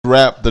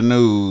Rap the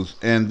News,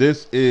 and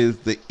this is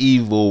the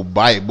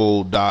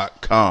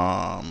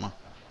evilbible.com,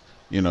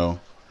 you know.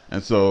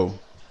 And so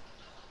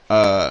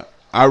I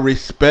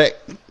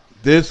respect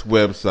this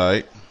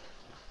website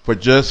for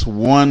just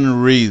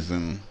one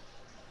reason,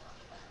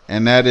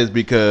 and that is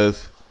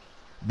because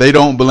they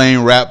don't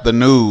blame Rap the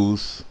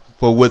News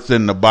for what's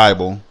in the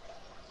Bible.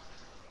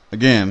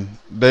 Again,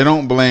 they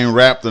don't blame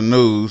Rap the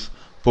News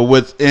for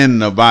what's in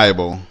the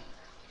Bible.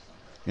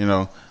 You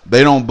know,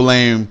 they don't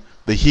blame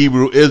the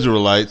Hebrew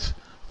Israelites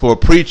for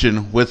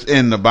preaching what's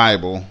in the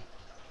Bible.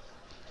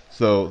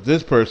 So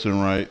this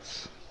person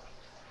writes,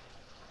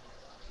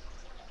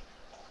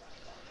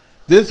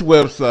 this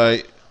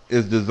website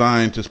is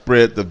designed to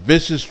spread the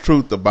vicious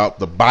truth about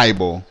the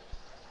Bible.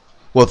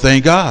 Well,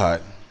 thank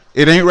God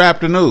it ain't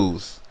Rap the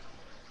News,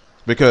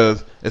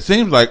 because it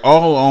seems like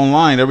all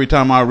online, every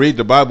time I read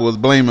the Bible, is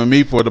blaming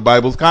me for the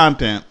Bible's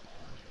content.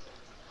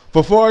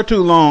 For far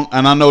too long,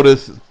 and I know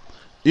this,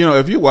 you know,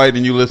 if you're white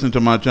and you listen to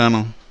my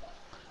channel,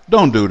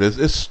 don't do this.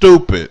 It's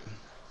stupid.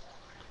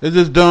 It's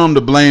just dumb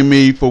to blame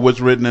me for what's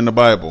written in the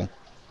Bible.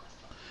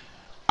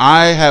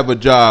 I have a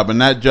job,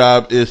 and that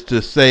job is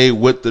to say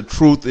what the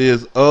truth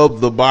is of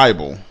the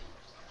Bible.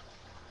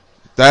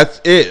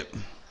 That's it.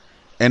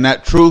 And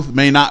that truth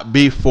may not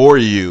be for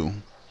you.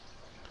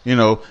 You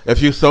know,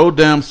 if you're so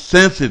damn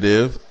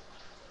sensitive,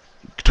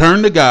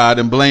 turn to God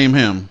and blame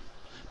him.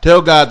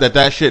 Tell God that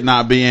that shit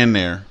not be in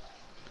there.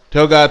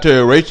 Tell God to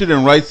erase it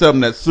and write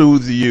something that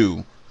soothes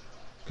you,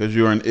 because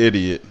you're an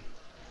idiot.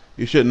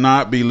 You should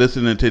not be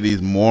listening to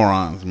these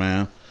morons,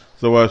 man.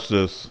 So watch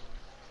this.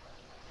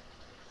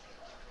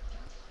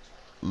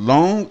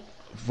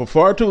 For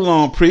far too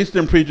long, priests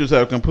and preachers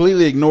have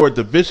completely ignored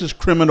the vicious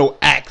criminal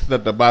acts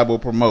that the Bible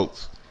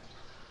promotes.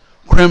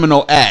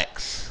 Criminal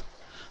acts.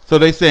 So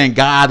they saying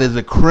God is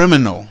a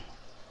criminal.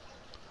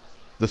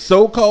 The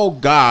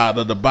so-called God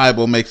of the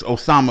Bible makes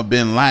Osama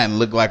bin Laden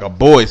look like a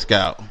Boy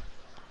Scout.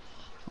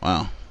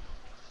 Wow.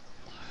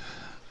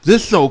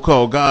 This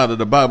so-called God of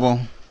the Bible,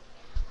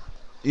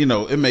 you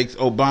know, it makes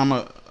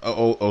Osama,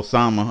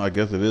 I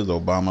guess it is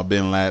Obama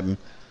bin Laden,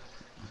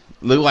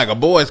 look like a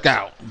Boy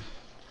Scout.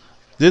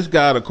 This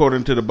God,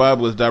 according to the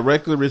Bible, is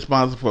directly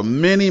responsible for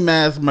many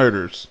mass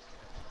murders.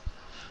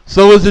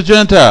 So is the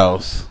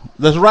Gentiles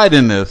that's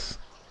writing this.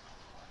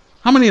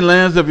 How many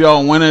lands have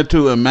y'all went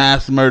into and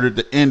mass murdered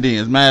the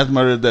Indians, mass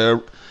murdered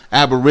the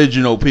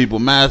Aboriginal people,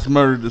 mass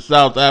murdered the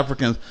South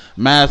Africans,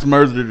 mass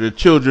murdered the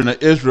children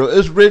of Israel?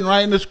 It's written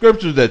right in the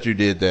scriptures that you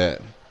did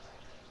that.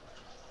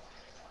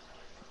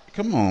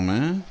 Come on,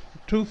 man.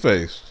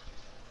 Two-faced.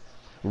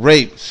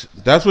 Rapes,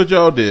 that's what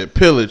y'all did.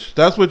 Pillage,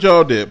 that's what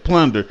y'all did.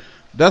 Plunder,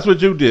 that's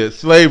what you did.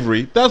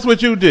 Slavery, that's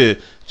what you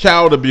did.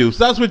 Child abuse,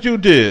 that's what you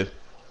did.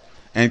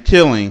 And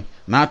killing,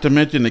 not to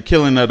mention the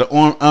killing of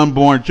the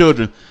unborn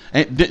children.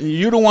 And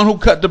you're the one who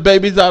cut the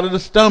babies out of the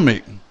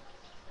stomach.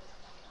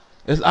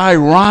 It's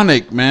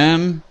ironic,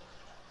 man,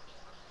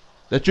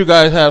 that you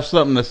guys have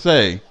something to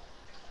say.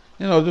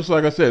 You know, just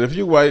like I said, if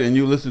you're white and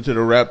you listen to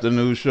the Rap the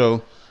News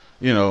show,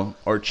 you know,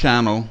 or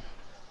channel,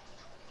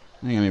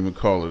 I can't even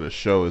call it a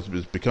show. It's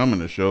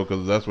becoming a show,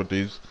 because that's what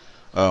these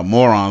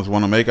morons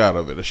want to make out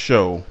of it, a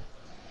show,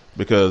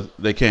 because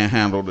they can't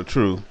handle the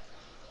truth.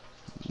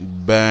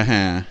 Bad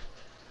hand.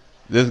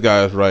 This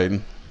guy is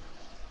writing.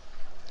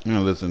 I'm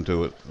going to listen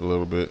to it a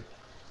little bit.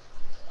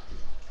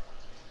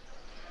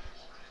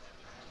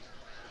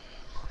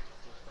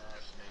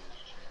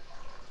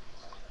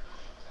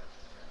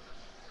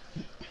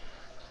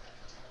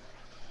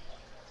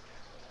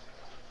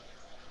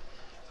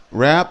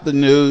 Rap the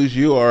News,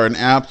 you are an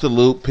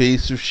absolute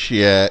piece of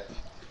shit.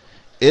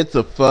 It's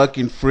a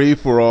fucking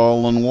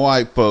free-for-all on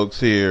white folks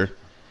here.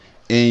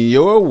 In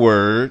your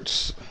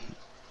words,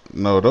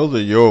 no, those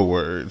are your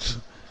words.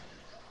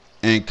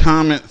 In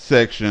comment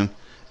section,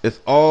 it's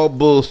all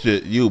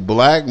bullshit, you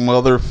black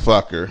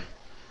motherfucker.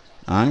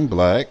 I'm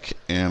black,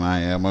 and I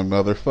am a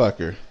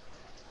motherfucker.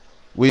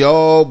 We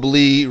all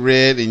bleed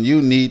red, and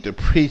you need to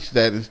preach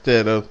that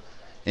instead of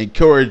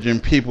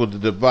encouraging people to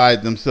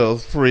divide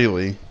themselves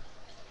freely.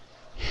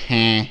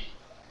 You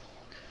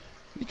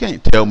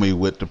can't tell me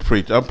what to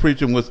preach. I'm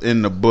preaching what's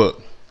in the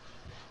book.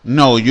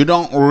 No, you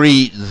don't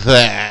read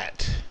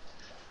that.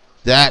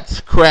 That's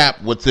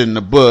crap what's in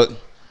the book.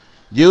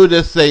 You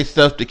just say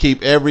stuff to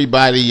keep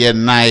everybody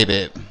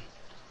united.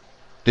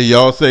 Do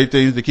y'all say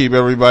things to keep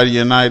everybody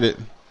united?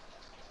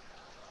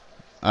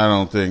 I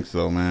don't think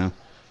so, man.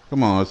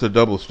 Come on, it's a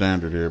double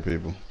standard here,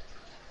 people.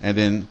 And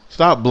then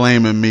stop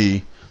blaming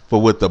me for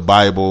what the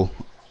Bible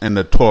and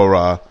the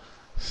Torah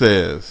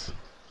says,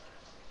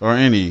 or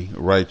any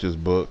righteous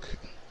book.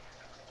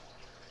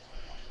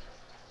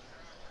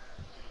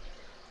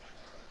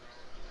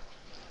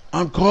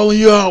 I'm calling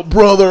you out,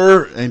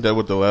 brother. Ain't that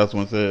what the last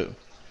one said?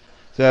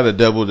 See how the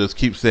devil just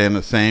keeps saying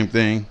the same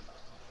thing?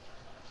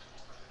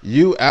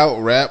 You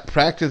out-rap,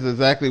 practice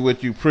exactly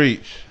what you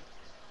preach.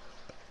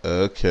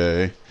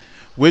 Okay.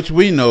 Which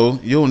we know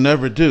you'll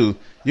never do.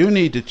 You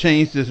need to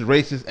change this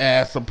racist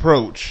ass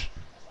approach.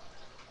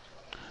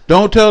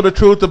 Don't tell the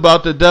truth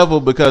about the devil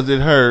because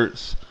it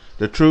hurts.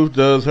 The truth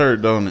does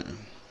hurt, don't it?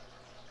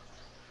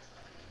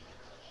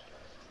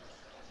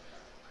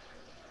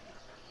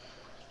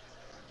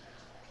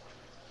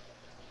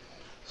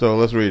 So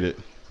let's read it.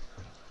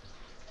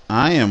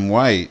 I am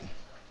white.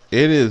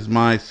 It is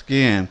my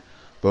skin,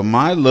 but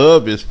my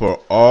love is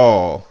for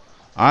all.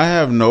 I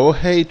have no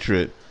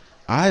hatred.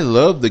 I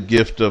love the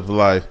gift of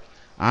life.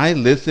 I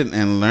listen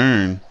and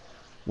learn.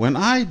 When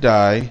I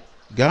die,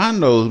 God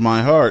knows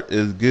my heart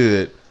is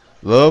good.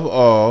 Love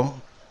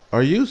all.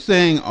 Are you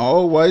saying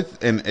all whites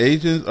and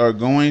Asians are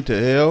going to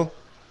hell?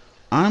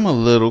 I'm a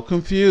little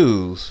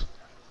confused.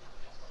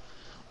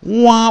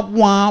 Womp,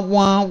 womp,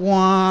 womp,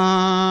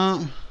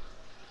 womp.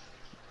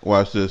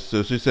 Watch this.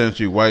 So she's saying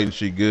she white and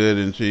she good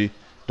and she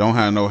don't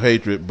have no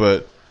hatred,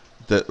 but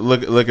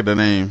look at the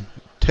name.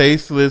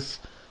 Tasteless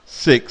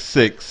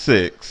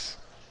 666.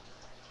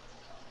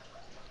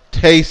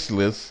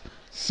 Tasteless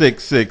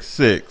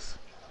 666.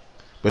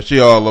 But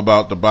she all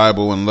about the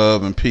Bible and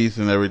love and peace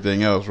and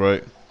everything else,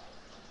 right?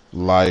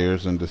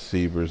 Liars and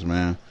deceivers,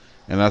 man.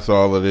 And that's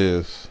all it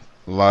is.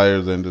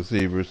 Liars and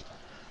deceivers.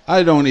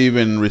 I don't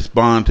even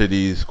respond to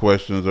these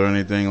questions or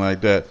anything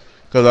like that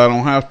because I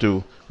don't have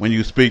to. When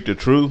you speak the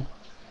truth,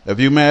 if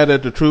you mad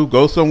at the truth,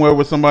 go somewhere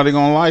where somebody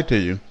gonna lie to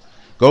you.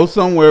 Go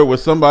somewhere where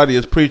somebody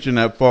is preaching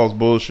that false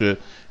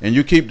bullshit and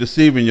you keep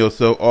deceiving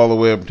yourself all the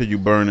way up until you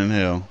burn in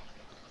hell.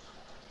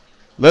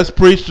 Let's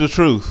preach the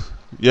truth.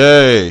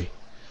 Yay.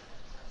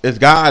 It's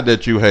God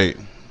that you hate.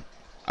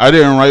 I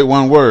didn't write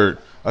one word.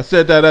 I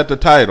said that at the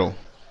title.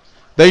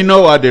 They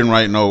know I didn't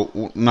write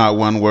not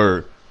one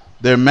word.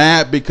 They're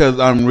mad because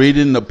I'm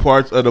reading the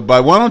parts of the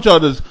Bible. Why don't y'all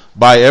just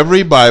buy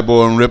every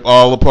Bible and rip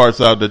all the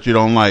parts out that you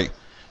don't like?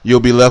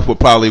 You'll be left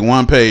with probably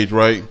one page,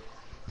 right?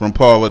 From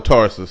Paul of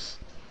Tarsus.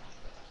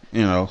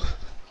 You know,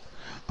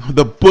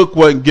 the book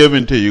wasn't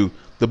given to you.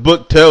 The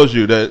book tells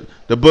you that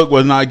the book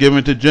was not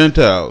given to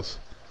Gentiles.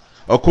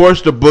 Of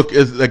course the book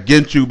is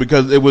against you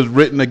because it was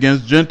written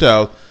against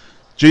Gentiles.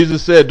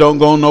 Jesus said don't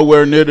go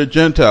nowhere near the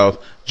Gentiles.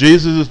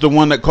 Jesus is the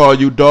one that called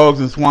you dogs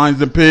and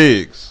swines and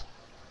pigs.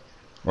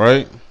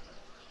 Right?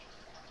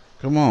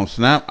 Come on,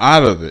 snap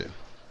out of it.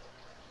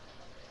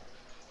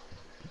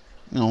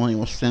 No, he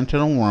was sent to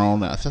the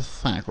world as a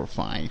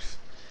sacrifice.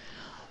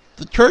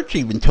 The church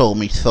even told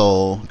me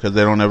so. Because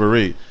they don't ever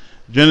read.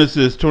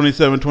 Genesis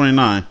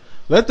 27:29.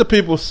 Let the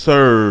people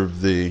serve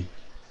thee,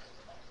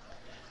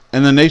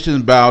 and the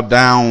nations bow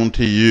down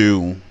to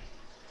you.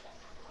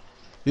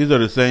 These are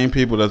the same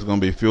people that's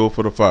going to be fuel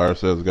for the fire,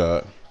 says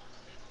God.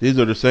 These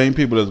are the same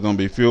people that's going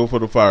to be fuel for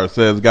the fire,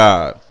 says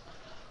God.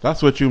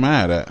 That's what you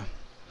mad at.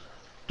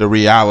 The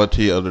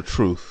reality of the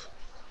truth.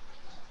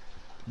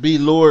 Be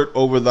Lord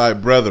over thy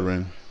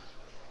brethren.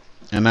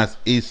 And that's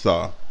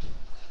Esau.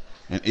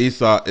 And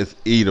Esau is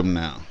Edom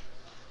now.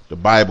 The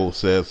Bible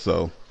says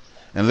so.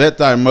 And let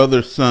thy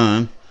mother's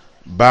son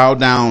bow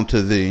down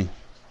to thee.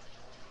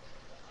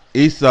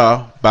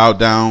 Esau bowed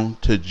down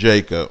to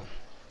Jacob.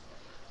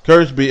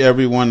 Cursed be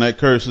everyone that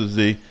curses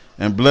thee,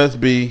 and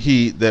blessed be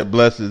he that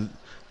blesses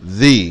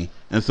thee.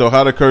 And so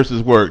how the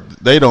curses work,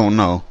 they don't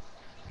know.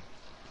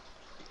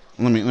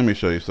 Let me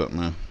show you something,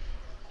 man.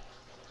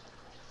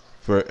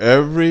 For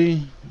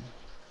every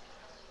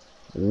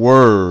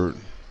word,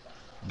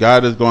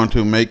 God is going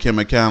to make him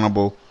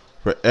accountable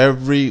for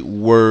every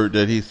word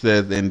that he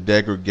says in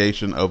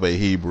degradation of a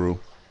Hebrew.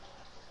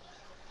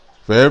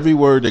 For every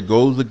word that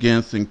goes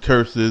against and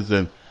curses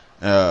and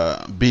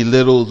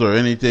belittles or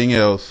anything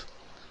else.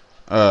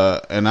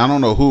 And I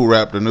don't know who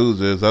Rap the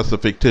News is. That's a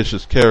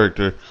fictitious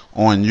character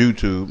on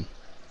YouTube.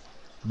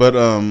 But,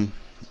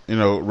 you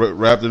know,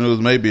 Rap the News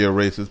may be a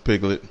racist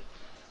piglet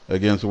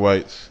against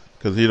whites.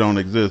 Because he don't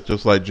exist,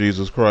 just like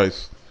Jesus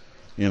Christ.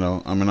 You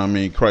know, I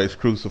mean Christ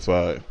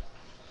crucified.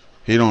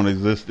 He don't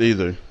exist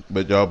either.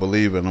 But y'all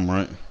believe in him,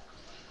 right?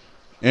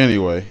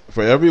 Anyway,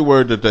 for every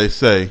word that they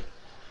say,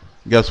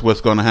 guess what's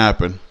going to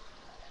happen?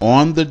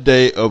 On the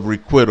day of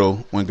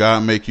requital, when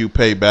God make you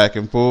pay back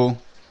in full,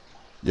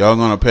 y'all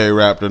going to pay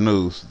Rap the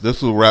News. This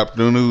is what Rap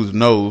the News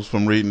knows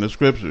from reading the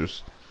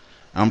scriptures.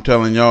 I'm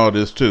telling y'all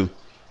this too.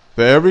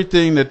 For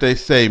everything that they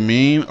say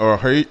mean or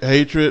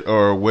hatred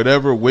or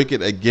whatever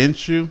wicked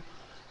against you,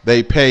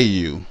 they pay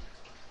you.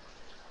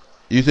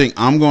 You think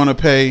I'm going to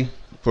pay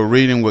for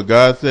reading what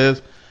God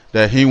says,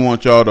 that he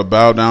wants y'all to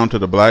bow down to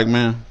the black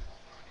man?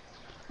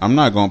 I'm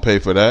not going to pay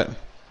for that.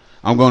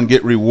 I'm going to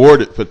get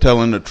rewarded for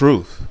telling the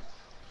truth.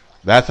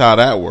 That's how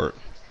that works.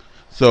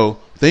 So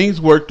things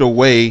work the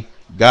way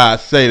God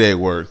say they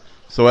work.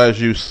 So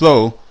as you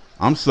sow,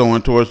 I'm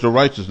sowing towards the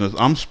righteousness.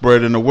 I'm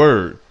spreading the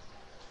word.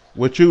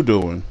 What you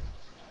doing?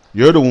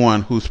 You're the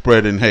one who's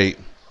spreading hate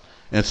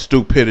and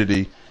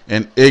stupidity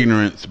and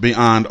ignorance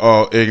beyond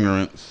all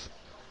ignorance.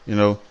 You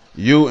know,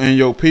 you and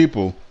your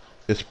people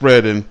is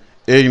spreading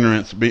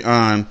ignorance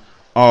beyond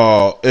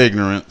all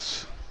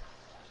ignorance.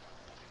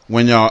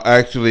 When y'all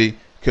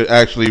could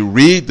actually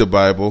read the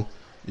Bible,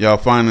 y'all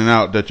finding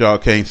out that y'all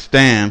can't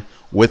stand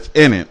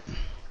within it.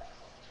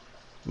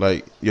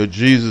 Like, your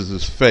Jesus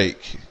is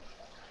fake.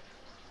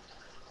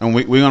 And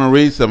we're going to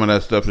read some of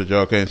that stuff that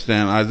y'all can't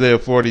stand. Isaiah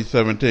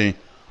 40:17.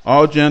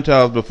 All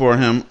Gentiles before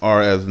him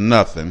are as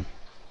nothing.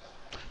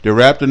 Did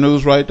Rap the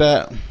News write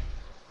that?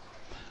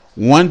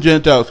 One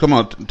Gentile, come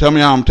on, tell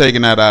me how I'm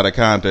taking that out of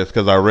context,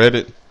 because I read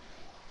it.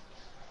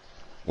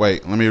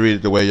 Wait, let me read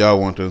it the way y'all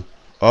want to.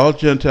 All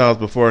Gentiles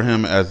before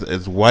him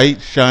as white,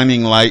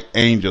 shining light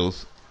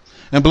angels.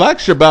 And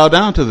blacks should bow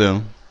down to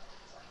them.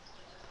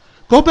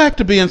 Go back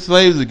to being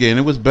slaves again.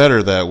 It was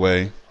better that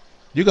way.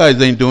 You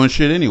guys ain't doing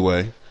shit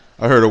anyway.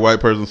 I heard a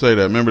white person say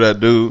that. Remember that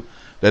dude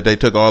that they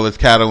took all his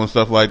cattle and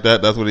stuff like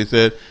that? That's what he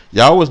said.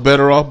 Y'all was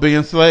better off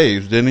being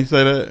slaves. Didn't he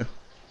say that?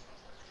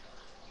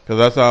 Because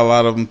that's how a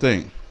lot of them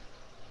think.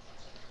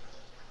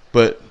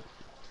 But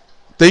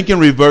think in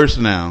reverse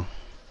now.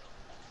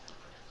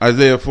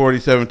 Isaiah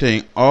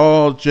 40:17.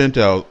 All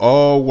Gentiles,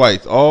 all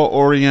whites, all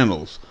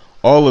Orientals,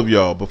 all of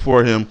y'all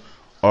before him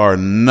are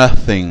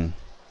nothing.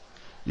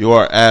 You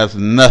are as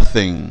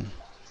nothing.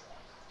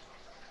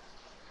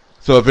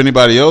 So if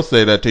anybody else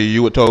say that to you,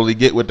 you would totally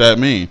get what that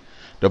means.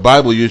 The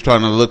Bible, you're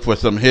trying to look for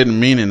some hidden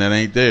meaning that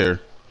ain't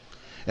there.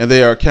 And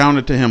they are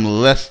counted to him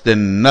less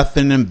than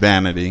nothing in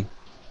vanity.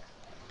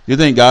 You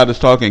think God is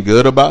talking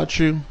good about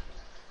you?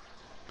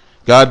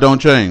 God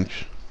don't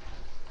change.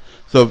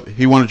 So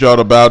he wanted y'all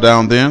to bow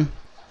down then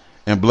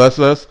and bless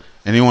us,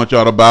 and he wants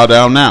y'all to bow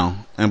down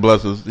now and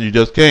bless us. You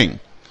just can't.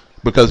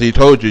 Because he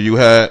told you you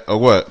had a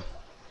what?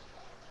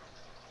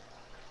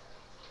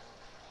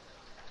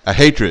 A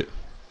hatred.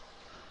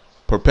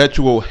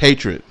 Perpetual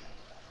hatred.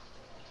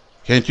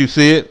 Can't you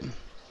see it?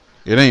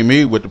 It ain't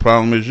me, but the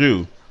problem is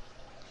you.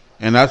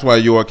 And that's why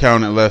you are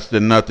counted less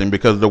than nothing,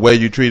 because the way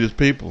you treat his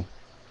people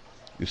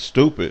is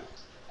stupid.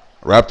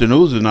 Raptor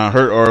News is not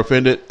hurt or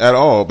offended at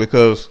all,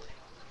 because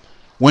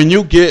when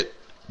you get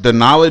the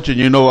knowledge and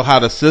you know how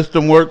the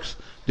system works,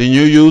 then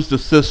you use the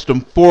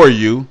system for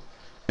you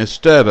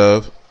instead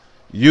of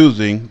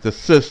using the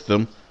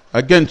system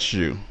against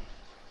you.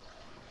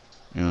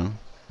 You know.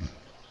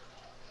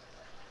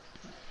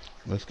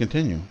 Let's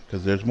continue,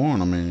 because there's more on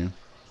the menu.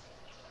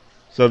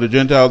 So the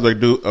Gentiles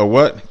are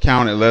what?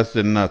 Counted less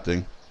than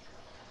nothing.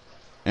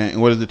 And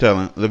what is it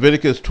telling?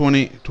 Leviticus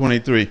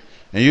 20:23.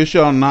 And you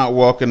shall not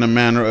walk in the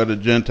manner of the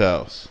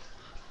Gentiles.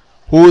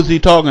 Who is he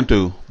talking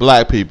to?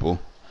 Black people.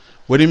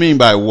 What do you mean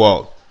by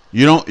walk?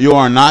 You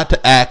are not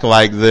to act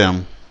like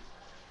them.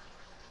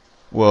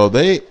 Well,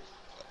 they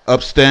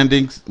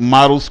upstanding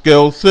model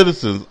scale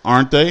citizens,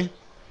 aren't they?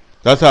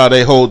 That's how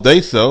they hold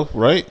theyself,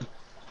 right?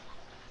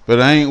 But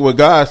that ain't what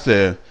God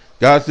said.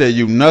 God said,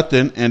 you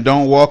nothing and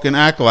don't walk and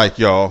act like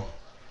y'all,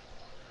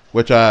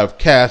 which I have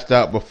cast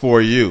out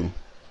before you.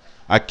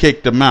 I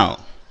kicked them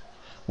out.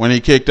 When he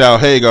kicked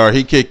out Hagar,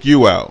 he kicked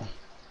you out.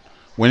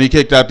 When he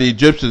kicked out the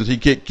Egyptians, he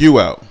kicked you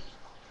out.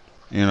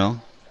 You know?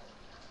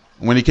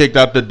 When he kicked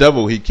out the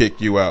devil, he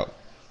kicked you out.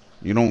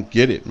 You don't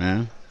get it,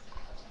 man.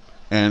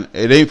 And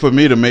it ain't for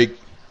me to make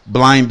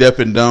blind, deaf,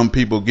 and dumb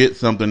people get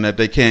something that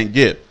they can't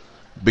get.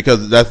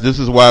 Because this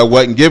is why it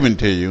wasn't given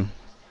to you.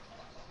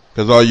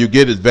 Because all you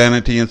get is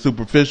vanity and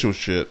superficial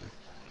shit.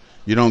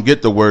 You don't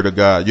get the word of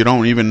God. You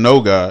don't even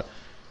know God.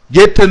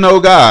 Get to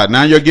know God.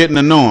 Now you're getting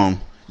to know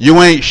him.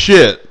 You ain't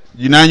shit.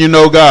 Now you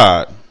know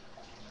God.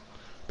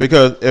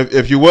 Because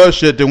if you was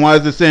shit, then why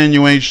is it saying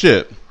you ain't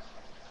shit?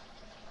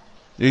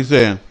 He's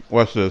saying,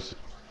 watch this.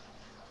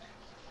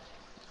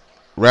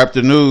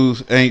 Raptor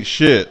News ain't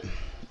shit.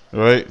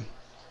 Right?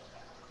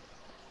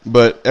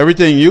 But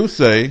everything you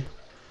say,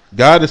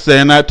 God is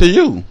saying that to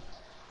you.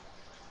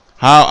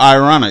 How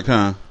ironic,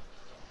 huh?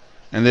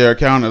 And they are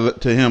counted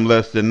to him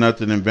less than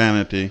nothing in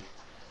vanity.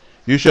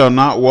 You shall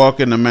not walk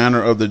in the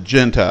manner of the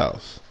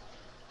Gentiles.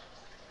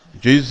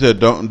 Jesus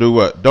said, don't do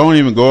what? Don't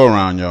even go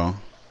around, y'all.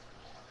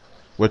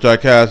 Which I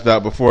cast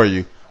out before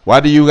you. Why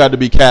do you got to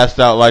be cast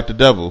out like the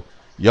devil?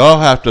 Y'all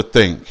have to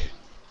think.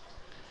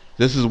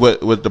 This is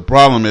what the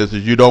problem is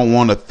you don't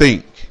want to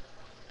think.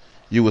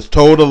 You was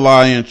told a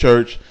lie in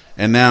church,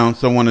 and now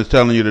someone is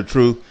telling you the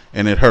truth,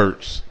 and it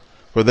hurts.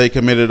 For they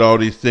committed all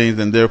these things,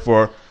 and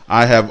therefore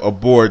I have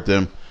abhorred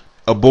them.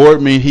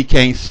 Abhorred means he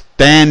can't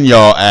stand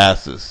y'all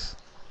asses.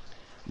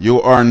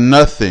 You are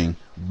nothing.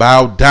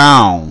 Bow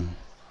down.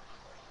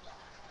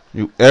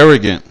 You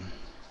arrogant.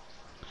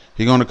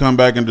 He's going to come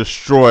back and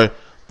destroy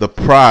the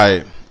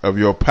pride of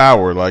your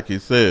power, like he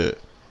said.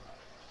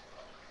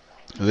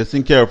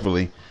 Listen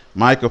carefully.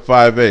 Micah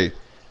 5:8.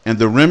 And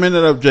the remnant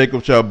of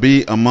Jacob shall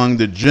be among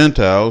the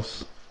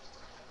Gentiles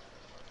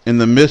in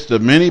the midst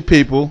of many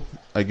people.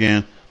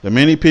 Again, the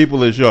many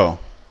people is y'all.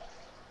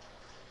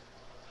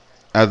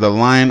 As a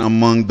lion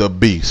among the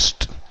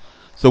beast.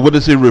 So what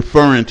is he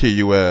referring to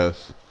you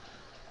as?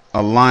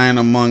 A lion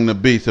among the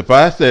beasts. If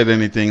I said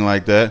anything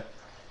like that,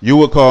 you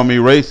would call me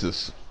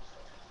racist.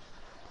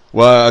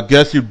 Well, I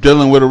guess you're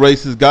dealing with a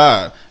racist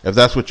God, if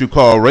that's what you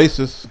call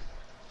racist.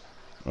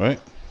 Right?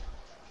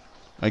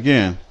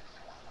 Again,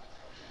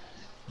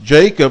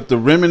 Jacob, the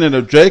remnant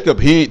of Jacob,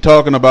 he ain't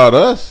talking about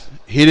us.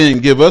 He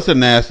didn't give us a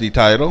nasty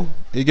title.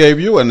 He gave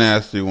you a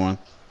nasty one.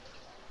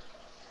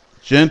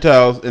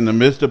 Gentiles in the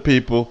midst of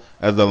people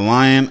as a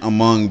lion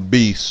among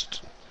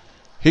beasts.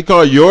 He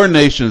called your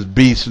nations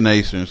beast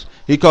nations.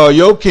 He called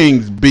your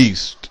kings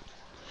beast.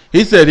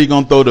 He said he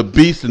gonna throw the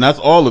beast, and that's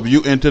all of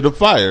you, into the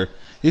fire.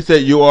 He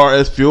said you are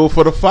as fuel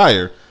for the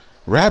fire.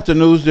 Raptor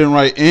News didn't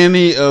write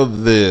any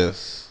of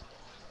this.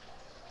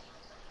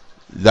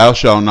 Thou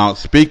shalt not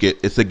speak it.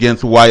 It's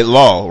against white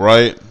law,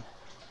 right?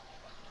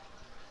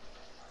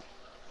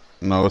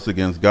 No, it's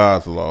against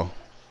God's law.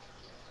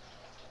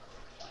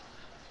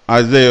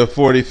 Isaiah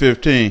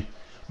 40:15.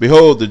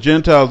 Behold, the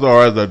Gentiles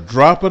are as a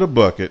drop of the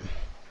bucket.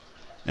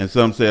 And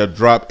some say a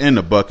drop in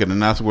the bucket,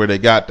 and that's where they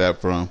got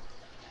that from.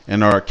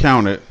 And are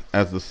accounted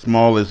as the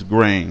smallest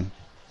grain.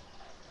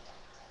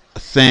 A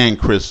sand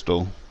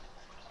crystal.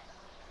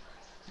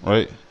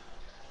 Right?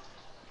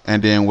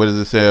 And then what does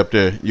it say up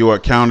there? You are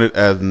counted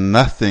as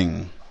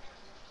nothing.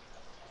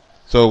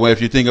 So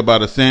if you think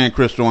about a sand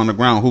crystal on the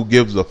ground, who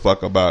gives a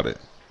fuck about it?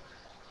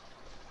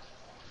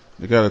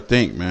 You got to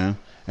think, man.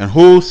 And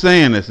who's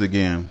saying this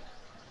again?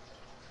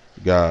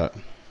 God.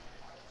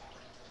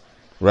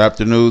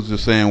 Raptor News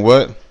is saying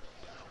what?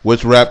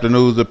 What's Raptor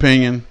News'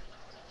 opinion?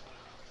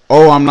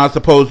 Oh, I'm not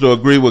supposed to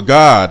agree with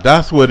God.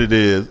 That's what it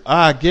is.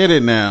 I get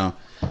it now.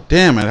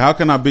 Damn it. How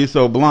can I be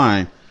so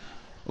blind?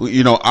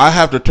 You know, I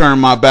have to turn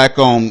my back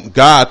on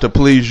God to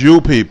please you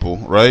people,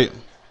 right?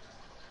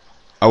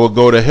 I would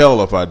go to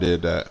hell if I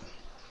did that.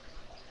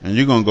 And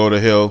you're going to go to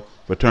hell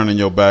for turning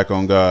your back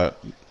on God.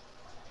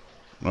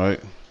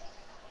 Right?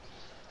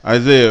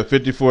 Isaiah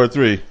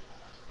 54:3.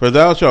 For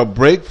thou shalt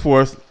break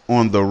forth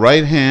on the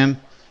right hand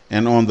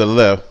and on the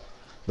left.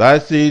 Thy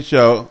seed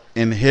shall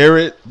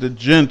inherit the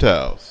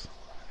Gentiles.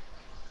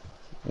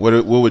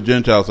 What would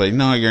Gentiles say?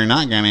 No, you're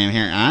not going to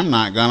inherit. I'm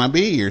not going to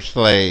be your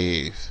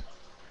slave.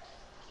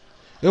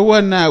 It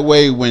wasn't that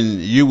way when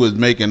you was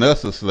making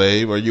us a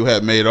slave, or you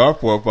had made our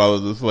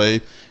forefathers a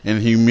slave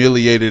and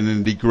humiliated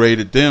and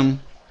degraded them.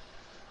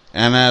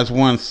 And as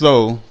one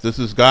sow, this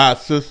is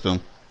God's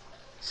system,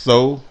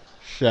 so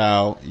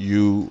shall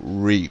you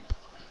reap.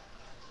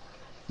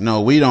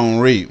 No, we don't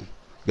reap.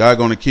 God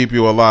going to keep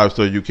you alive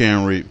so you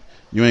can reap.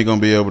 You ain't going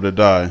to be able to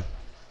die.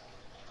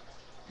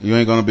 You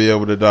ain't going to be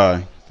able to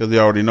die. Because they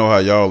already know how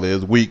y'all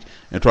is. Weak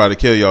and try to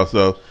kill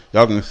yourself.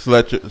 Y'all can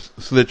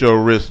slit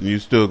your wrist and you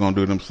still going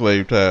to do them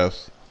slave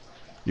tasks.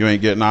 You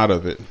ain't getting out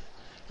of it.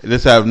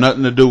 This have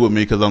nothing to do with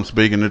me because I'm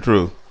speaking the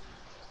truth.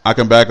 I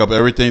can back up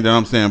everything that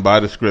I'm saying by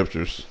the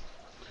scriptures.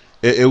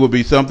 It would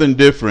be something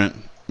different,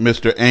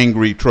 Mr.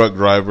 Angry Truck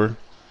Driver.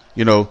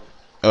 You know,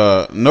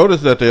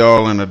 notice that they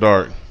all in the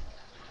dark.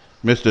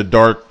 Mr.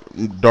 Dark,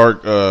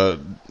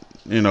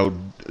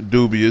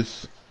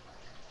 dubious,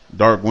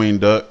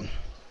 dark-winged duck.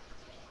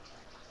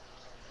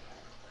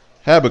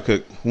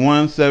 Habakkuk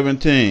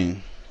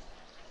 1:17.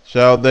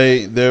 Shall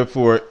they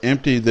therefore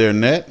empty their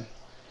net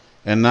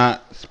and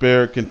not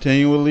spare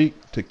continually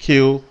to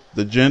kill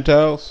the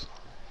Gentiles?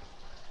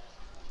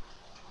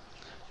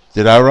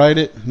 Did I write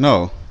it?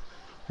 No.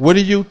 What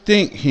do you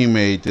think he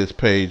made this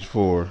page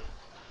for?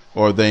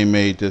 Or they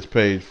made this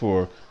page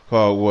for?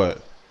 Called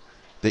what?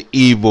 The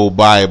Evil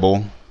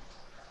Bible.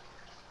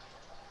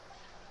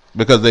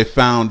 Because they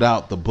found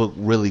out the book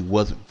really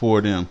wasn't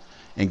for them.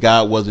 And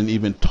God wasn't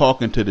even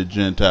talking to the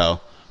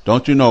Gentile.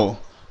 Don't you know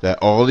that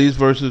all these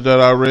verses that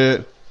I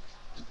read,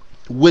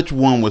 which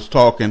one was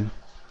talking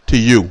to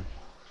you?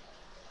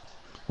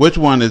 Which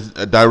one is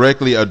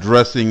directly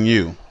addressing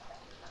you?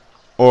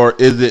 Or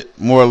is it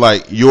more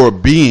like you're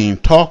being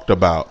talked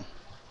about?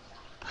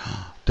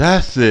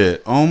 That's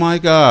it. Oh my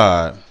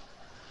God.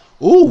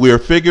 Ooh, we're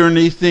figuring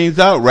these things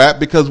out, Rap,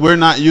 because we're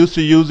not used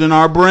to using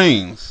our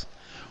brains.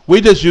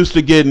 We just used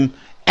to getting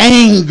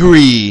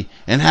angry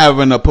and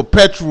having a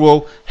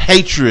perpetual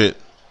hatred.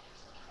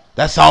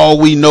 That's all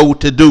we know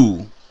to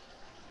do.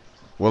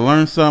 Well,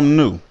 learn something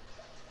new.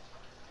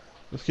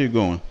 Let's keep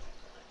going.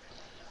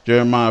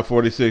 Jeremiah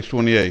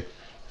 46:28.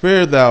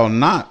 Fear thou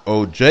not,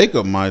 O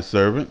Jacob, my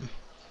servant,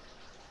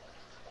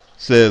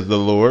 says the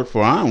Lord,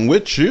 for I am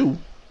with you.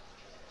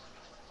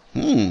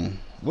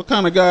 What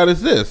kind of God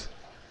is this?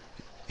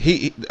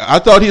 I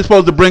thought he was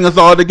supposed to bring us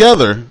all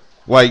together,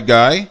 white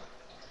guy.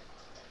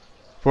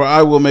 For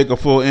I will make a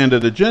full end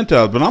of the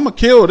Gentiles, but I'm going to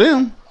kill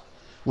them.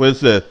 What it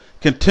says,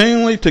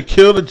 continually to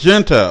kill the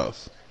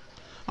Gentiles.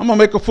 I'm going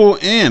to make a full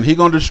end. He's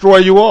going to destroy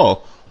you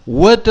all.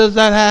 What does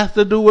that have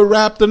to do with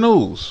Raptor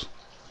News?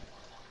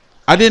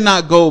 I did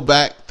not go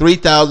back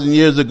 3,000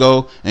 years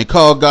ago and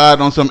call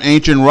God on some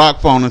ancient rock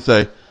phone and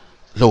say,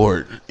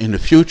 Lord, in the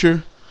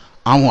future,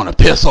 I want to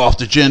piss off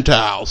the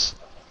Gentiles.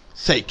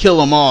 Say, kill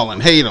them all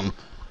and hate them.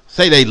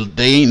 Say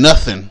they ain't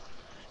nothing.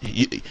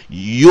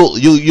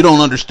 You don't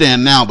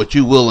understand now, but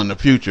you will in the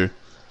future.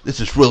 This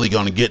is really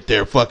going to get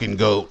their fucking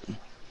goat.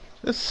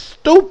 That's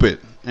stupid.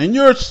 And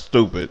you're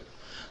stupid.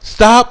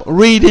 Stop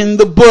reading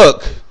the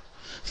book.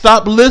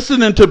 Stop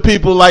listening to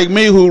people like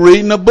me who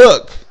reading the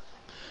book.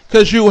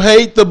 Because you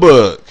hate the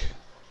book.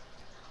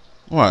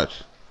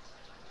 Watch.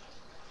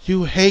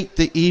 You hate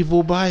the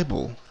evil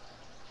Bible.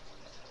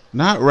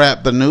 Not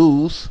Rap the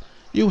News.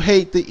 You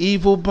hate the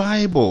evil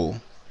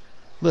Bible.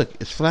 Look,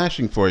 it's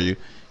flashing for you.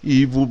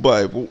 Evil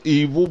Bible,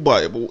 evil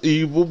Bible,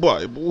 evil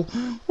Bible.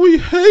 We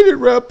hate it,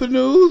 Raptor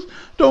News.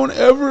 Don't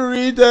ever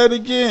read that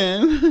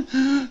again.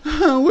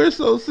 We're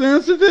so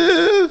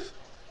sensitive.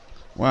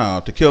 Wow,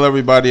 to kill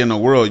everybody in the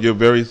world, you're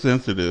very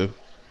sensitive.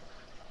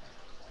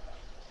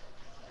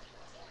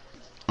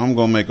 I'm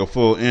going to make a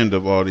full end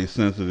of all these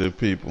sensitive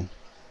people.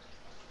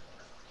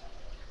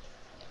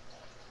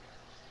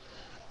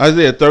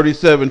 Isaiah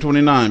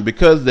 37:29.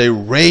 Because they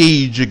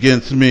rage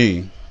against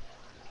me.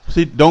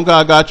 See, don't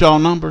God got y'all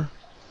number?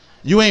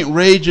 You ain't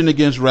raging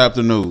against Rap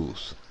the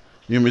News.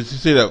 You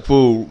see that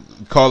fool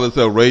call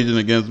himself raging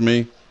against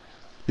me?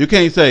 You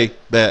can't say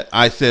that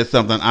I said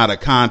something out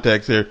of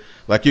context here.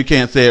 Like you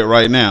can't say it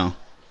right now.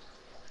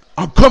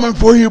 I'm coming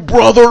for you,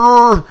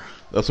 brother.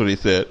 That's what he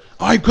said.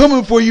 I'm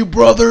coming for you,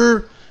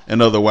 brother.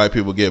 And other white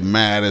people get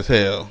mad as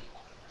hell.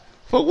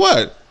 For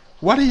what?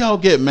 Why do y'all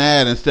get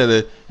mad instead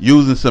of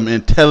using some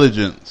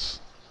intelligence?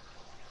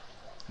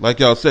 Like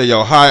y'all say,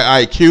 y'all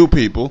high IQ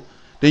people.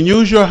 Then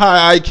use your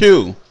high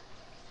IQ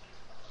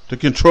to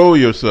control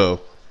yourself.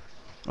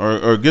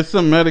 Or get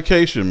some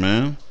medication,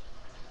 man.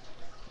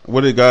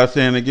 What is God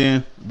saying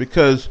again?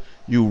 Because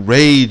you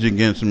rage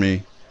against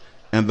me,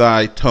 and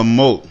thy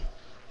tumult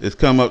is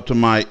come up to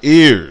my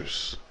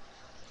ears.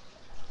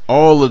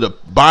 All of the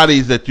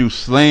bodies that you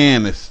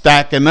slain is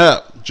stacking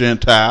up,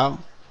 Gentile.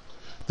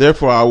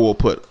 Therefore I will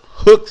put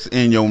hooks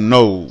in your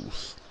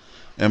nose.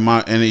 We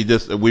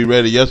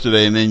read it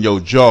yesterday, and in your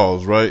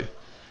jaws, right?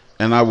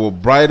 And I will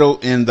bridle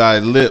in thy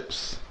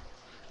lips,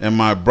 and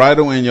my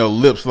bridle in your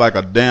lips like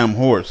a damn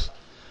horse.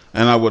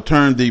 And I will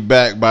turn thee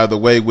back by the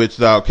way which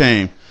thou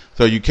came.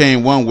 So you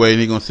came one way, and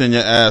he's going to send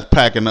your ass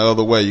packing the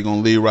other way. You're going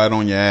to leave right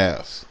on your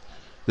ass.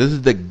 This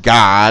is the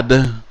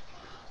God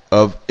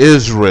of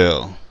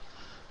Israel.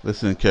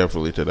 Listen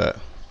carefully to that.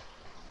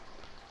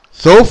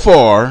 So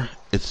far,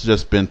 it's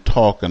just been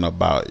talking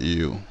about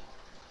you.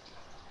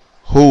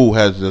 Who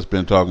has just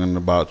been talking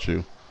about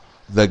you?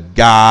 The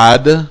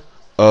God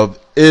of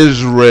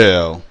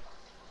Israel.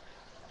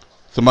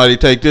 Somebody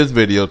take this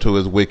video to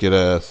his wicked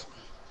ass.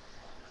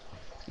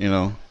 You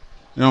know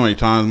how many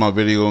times my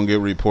video gonna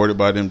get reported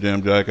by them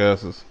damn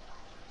jackasses?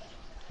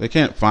 They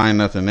can't find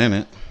nothing in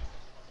it.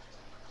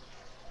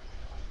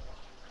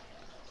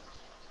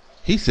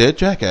 He said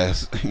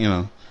jackass.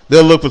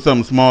 They'll look for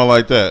something small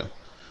like that.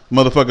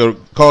 Motherfucker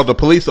called the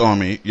police on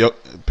me.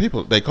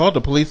 They called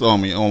the police on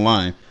me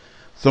online.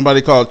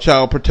 Somebody called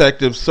Child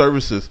Protective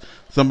Services.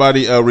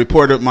 Somebody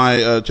reported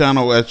my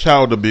channel as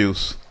child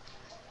abuse.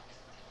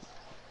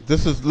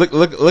 This is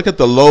look at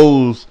the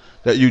lows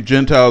that you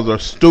Gentiles are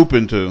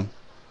stooping to.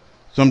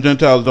 Some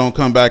Gentiles don't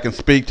come back and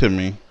speak to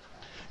me.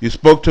 You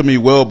spoke to me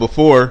well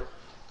before.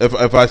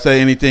 If I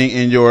say anything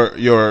in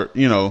your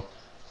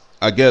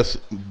I guess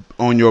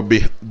on your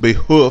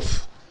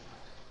behoof,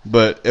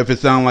 but if it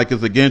sounds like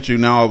it's against you,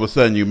 now all of a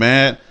sudden you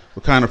mad.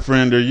 What kind of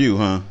friend are you,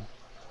 huh?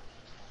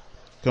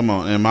 Come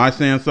on, am I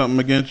saying something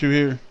against you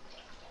here?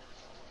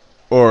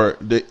 Or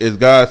is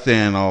God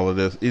saying all of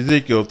this?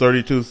 Ezekiel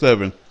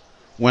 32:7.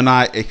 When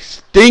I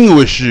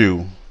extinguish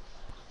you,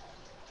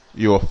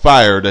 you're a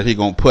fire that he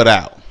gonna put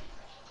out.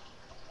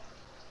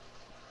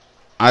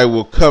 I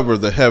will cover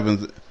the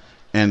heavens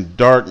and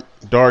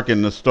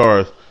darken the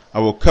stars. I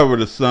will cover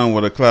the sun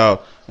with a cloud,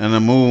 and the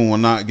moon will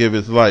not give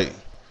its light.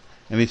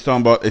 And he's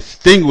talking about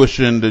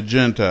extinguishing the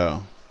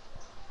Gentile.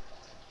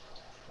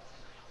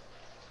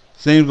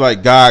 Seems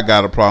like God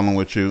got a problem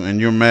with you, and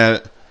you're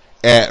mad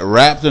at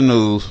Rap the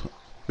News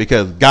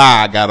because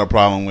God got a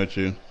problem with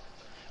you.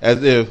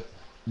 As if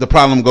the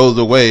problem goes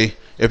away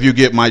if you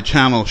get my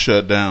channel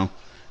shut down.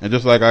 And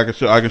just like I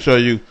can show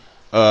you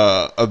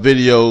a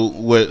video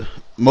with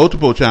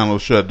multiple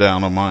channels shut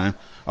down of mine.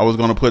 I was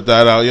going to put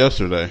that out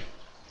yesterday.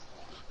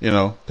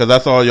 Because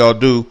that's all y'all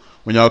do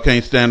when y'all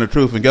can't stand the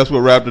truth. And guess what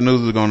Rap the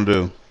News is going to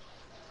do?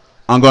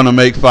 I'm going to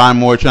make 5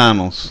 more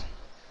channels.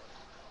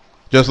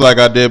 Just like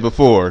I did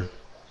before.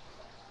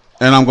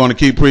 And I'm going to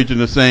keep preaching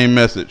the same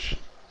message.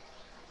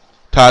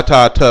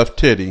 Ta-ta, tough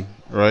titty.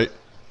 Right?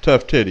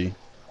 Tough titty.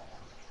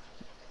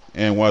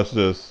 And watch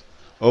this.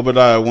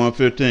 Obadiah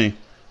 1:15.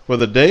 For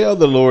the day of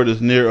the Lord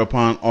is near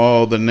upon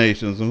all the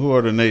nations. And who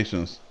are the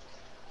nations?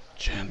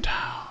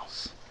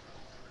 Gentiles.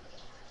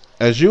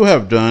 As you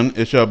have done,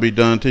 it shall be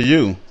done to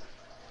you.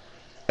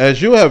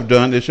 As you have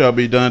done, it shall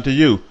be done to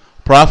you.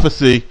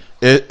 Prophecy.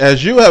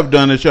 As you have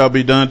done, it shall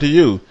be done to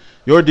you.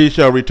 Your deed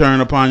shall return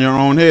upon your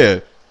own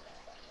head.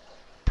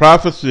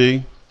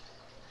 Prophecy.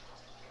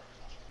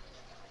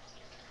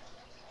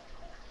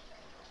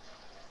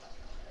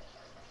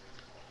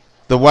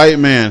 The white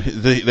man,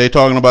 they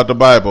talking about the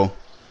Bible.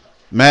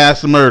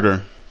 Mass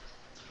murder,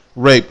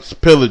 rapes,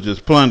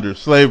 pillages, plunders,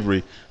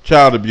 slavery,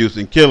 child abuse,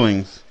 and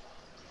killings,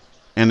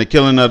 and the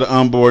killing of the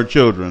unborn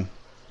children.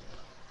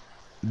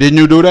 Didn't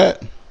you do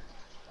that?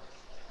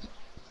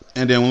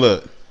 And then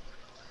look,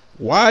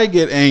 why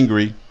get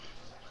angry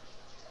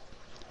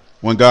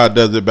when God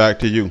does it back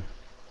to you?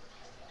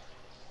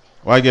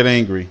 Why get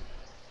angry?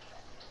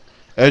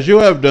 As you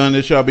have done,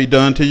 it shall be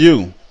done to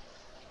you.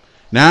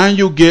 Now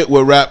you get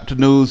what Rap the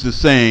News is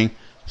saying.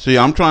 See,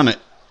 I'm trying to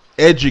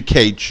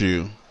educate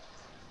you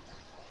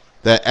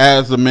that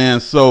as a man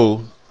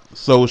sows,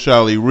 so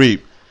shall he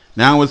reap.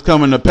 Now it's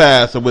coming to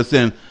pass. So it's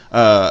in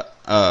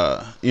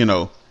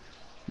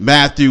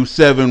Matthew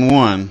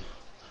 7:1.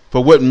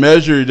 For what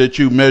measure that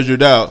you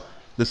measured out,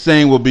 the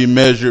same will be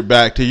measured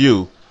back to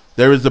you.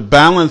 There is a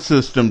balance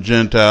system,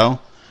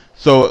 Gentile.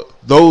 So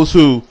those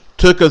who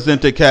took us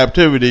into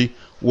captivity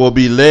will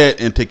be led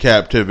into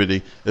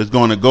captivity, is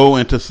going to go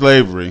into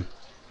slavery.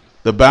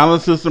 The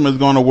balance system is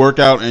going to work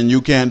out and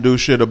you can't do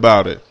shit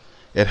about it.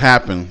 It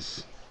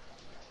happens.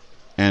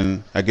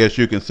 And I guess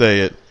you can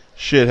say it,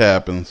 shit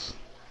happens.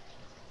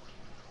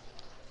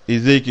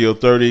 Ezekiel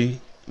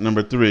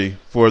 30:3.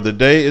 For the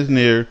day is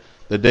near,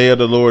 the day of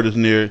the Lord is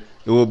near.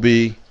 It will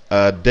be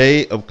a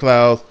day of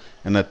clouds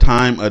and a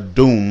time of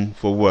doom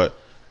for what?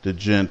 The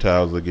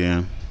Gentiles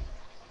again.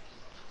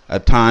 A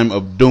time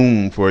of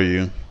doom for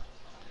you.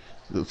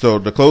 So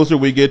the closer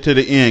we get to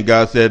the end,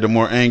 God said, the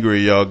more angry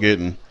y'all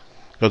getting.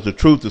 Because the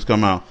truth has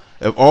come out.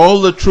 If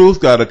all the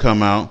truth got to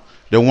come out,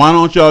 then why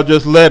don't y'all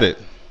just let it?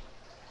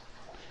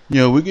 You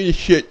know, we're going to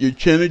shut your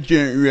channel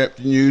rap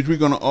news. We're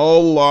going to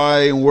all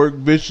lie and work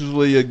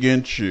viciously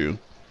against you.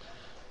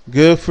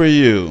 Good for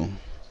you.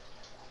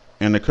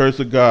 And the curse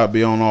of God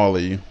be on all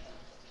of you.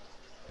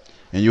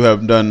 And you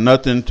have done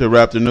nothing to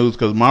rap the news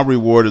because my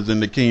reward is in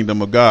the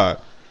kingdom of God.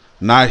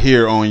 Not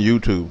here on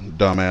YouTube,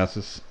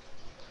 dumbasses.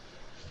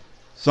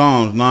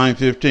 Psalms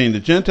 9:15. The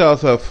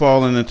Gentiles have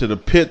fallen into the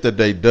pit that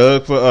they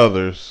dug for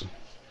others.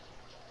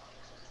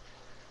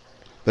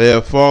 They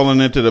have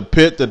fallen into the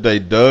pit that they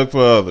dug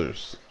for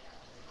others.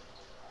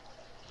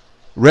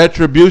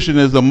 Retribution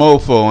is a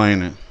mofo,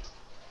 ain't it?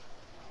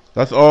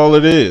 That's all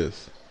it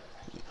is.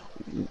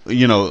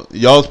 You know,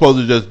 y'all supposed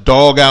to just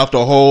dog out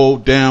the whole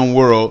damn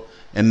world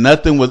and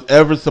nothing was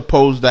ever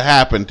supposed to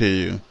happen to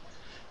you.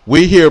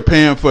 We here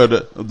paying for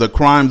the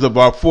crimes of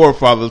our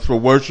forefathers for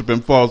worshiping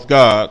false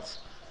gods,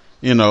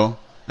 you know,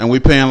 and we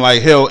paying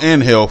like hell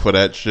and hell for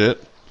that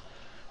shit.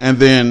 And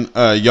then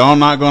y'all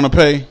not going to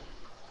pay?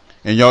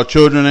 And y'all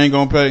children ain't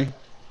going to pay?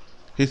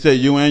 He said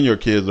you and your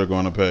kids are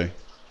going to pay.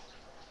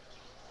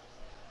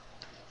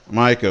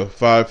 Micah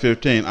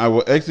 5:15. I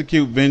will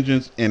execute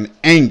vengeance in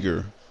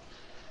anger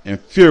and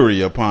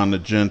fury upon the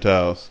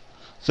Gentiles,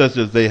 such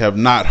as they have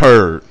not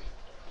heard.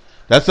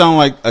 That sounds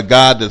like a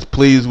God that's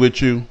pleased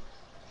with you.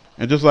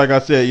 And just like I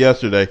said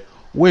yesterday,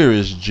 where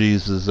is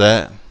Jesus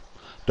at?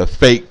 The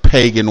fake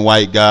pagan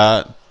white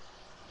God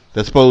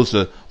that's supposed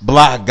to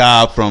block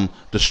God from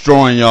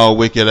destroying y'all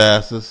wicked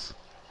asses.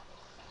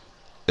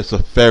 It's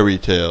a fairy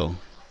tale.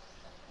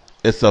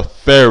 It's a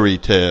fairy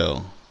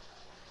tale.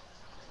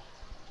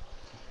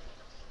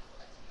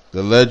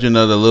 The legend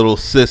of the little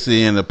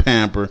sissy and the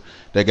pamper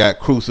that got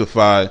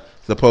crucified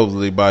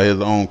supposedly by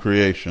his own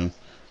creation.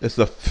 It's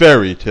a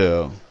fairy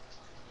tale.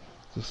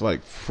 It's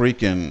like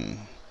freaking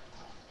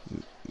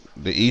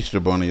the Easter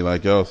bunny,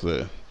 like y'all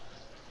said.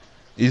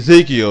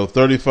 Ezekiel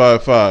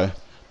 35:5.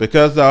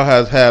 Because thou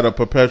hast had a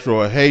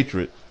perpetual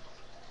hatred.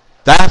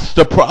 That's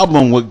the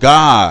problem with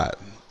God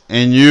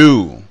and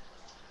you.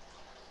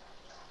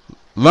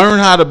 Learn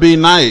how to be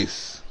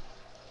nice.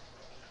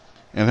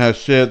 And have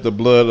shed the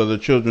blood of the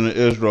children of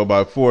Israel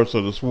by force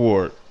of the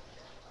sword.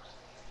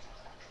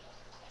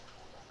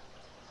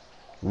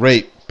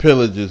 Rape,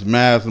 pillages,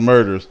 mass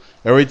murders.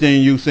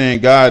 Everything you saying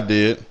God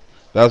did,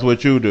 that's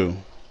what you do.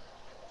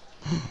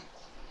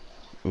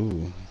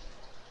 Ooh.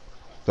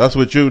 That's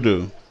what you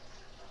do.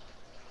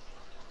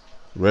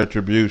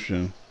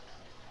 Retribution.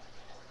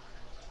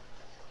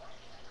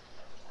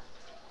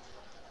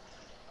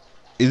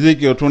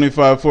 Ezekiel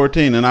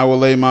 25:14. And I will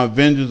lay my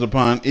vengeance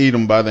upon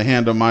Edom by the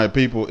hand of my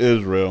people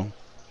Israel.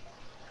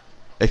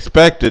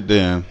 Expect it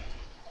then.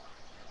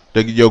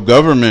 Your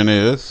government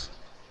is.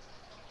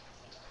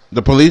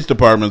 The police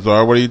departments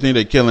are. What do you think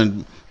they're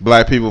killing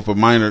black people for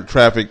minor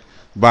traffic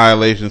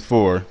violations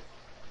for?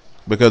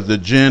 Because the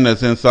jinn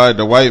that's inside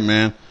the white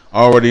man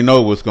already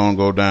know what's going to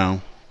go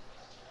down.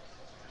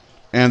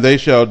 And they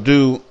shall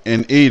do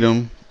in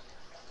Edom,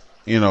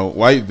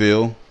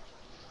 Whiteville,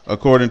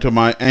 according to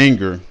my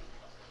anger,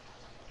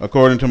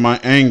 according to my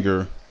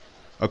anger,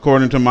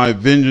 according to my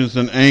vengeance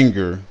and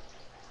anger,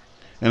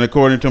 and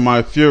according to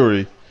my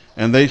fury,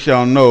 and they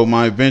shall know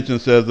my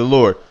vengeance, says the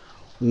Lord.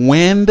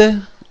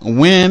 When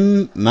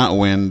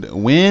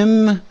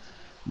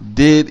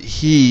did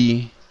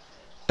he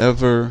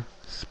ever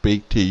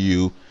speak to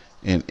you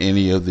in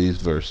any of these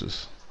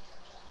verses?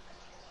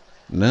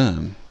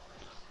 None.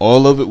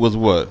 All of it was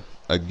what?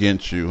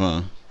 Against you,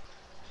 huh?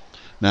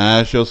 Now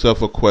ask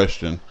yourself a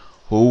question.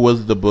 Who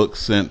was the book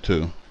sent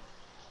to?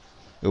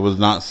 It was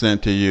not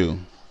sent to you.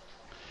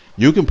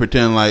 You can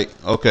pretend like,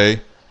 okay,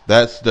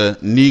 that's the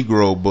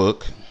Negro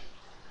book,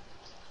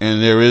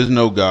 and there is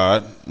no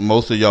God.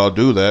 Most of y'all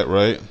do that,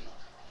 right?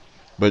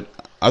 But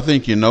I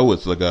think you know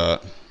it's a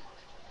God.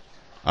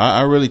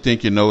 I really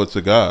think you know it's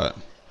a God.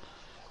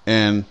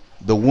 And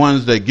the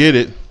ones that get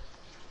it,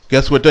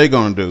 guess what they're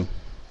going to do?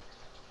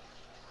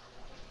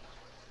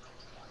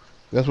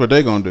 That's what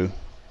they're going to do.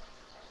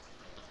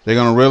 They're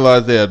going to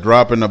realize they are a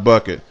drop in the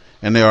bucket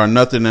and they are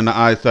nothing in the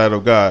eyesight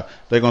of God.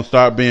 They're going to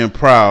start being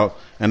proud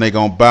and they're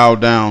going to bow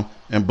down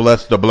and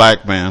bless the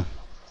black man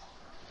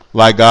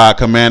like God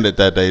commanded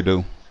that they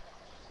do.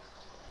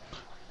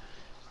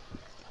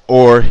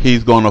 Or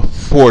he's going to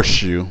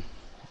force you,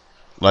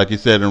 like he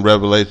said in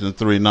Revelation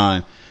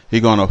 3:9.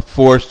 He's going to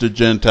force the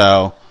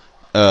Gentile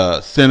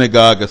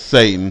synagogue of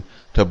Satan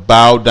to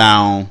bow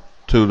down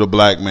to the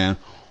black man.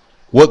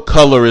 What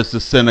color is the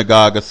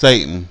synagogue of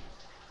Satan?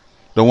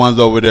 The ones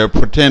over there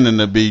pretending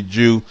to be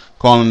Jew,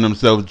 calling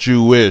themselves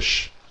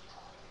Jewish.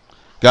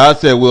 God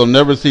said we'll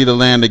never see the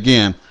land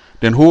again.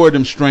 Then who are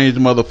them strange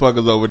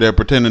motherfuckers over there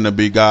pretending to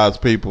be God's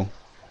people?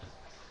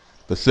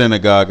 The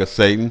synagogue of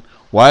Satan.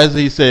 Why is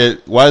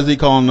he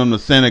calling them the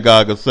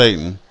synagogue of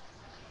Satan?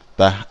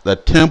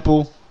 The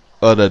temple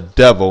of the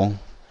devil,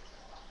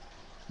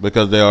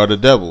 because they are the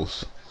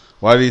devils.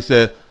 Why did he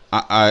say,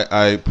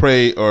 I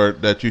pray or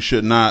that you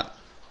should not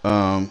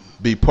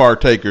be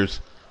partakers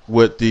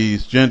with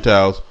these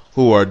Gentiles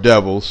who are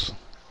devils?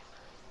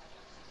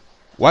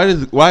 Why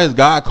is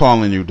God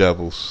calling you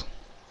devils?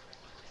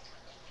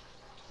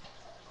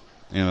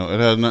 You know, it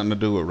has nothing to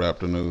do with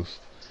Raptor News.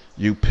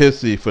 You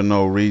pissy for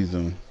no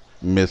reason,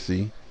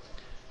 Missy.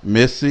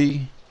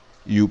 Missy,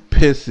 you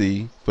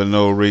pissy for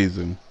no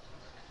reason.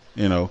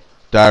 You know,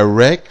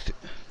 direct.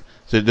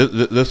 See,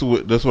 this is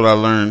what I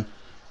learned,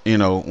 you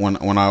know,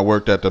 when I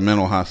worked at the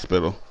mental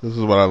hospital. This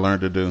is what I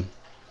learned to do.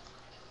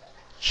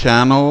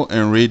 Channel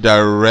and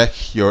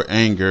redirect your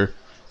anger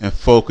and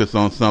focus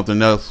on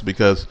something else,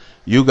 because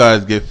you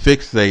guys get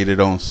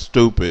fixated on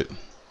stupid.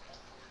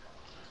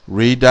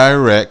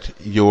 Redirect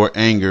your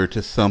anger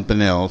to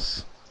something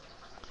else.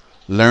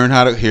 Learn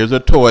how to, here's a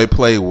toy,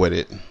 play with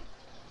it.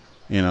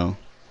 You know,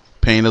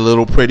 paint a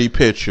little pretty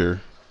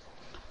picture.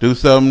 Do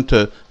something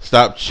to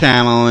stop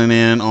channeling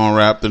in on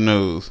Raptor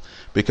News,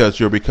 because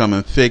you're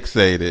becoming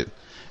fixated.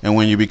 And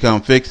when you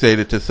become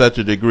fixated to such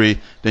a degree,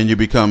 then you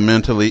become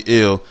mentally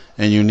ill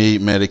and you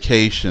need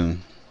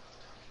medication.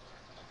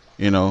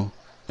 You know,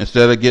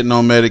 instead of getting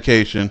on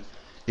medication,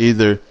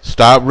 either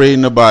stop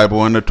reading the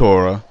Bible and the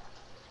Torah,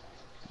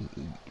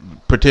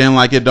 pretend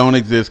like it don't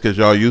exist because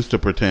y'all used to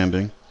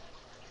pretending,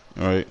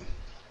 right?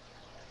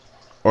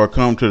 Or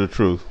come to the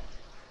truth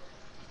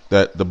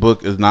that the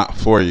book is not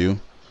for you.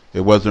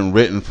 It wasn't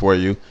written for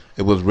you.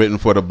 It was written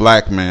for the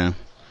black man,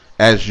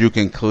 as you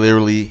can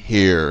clearly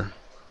hear.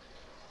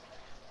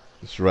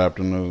 It's Raptor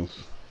News.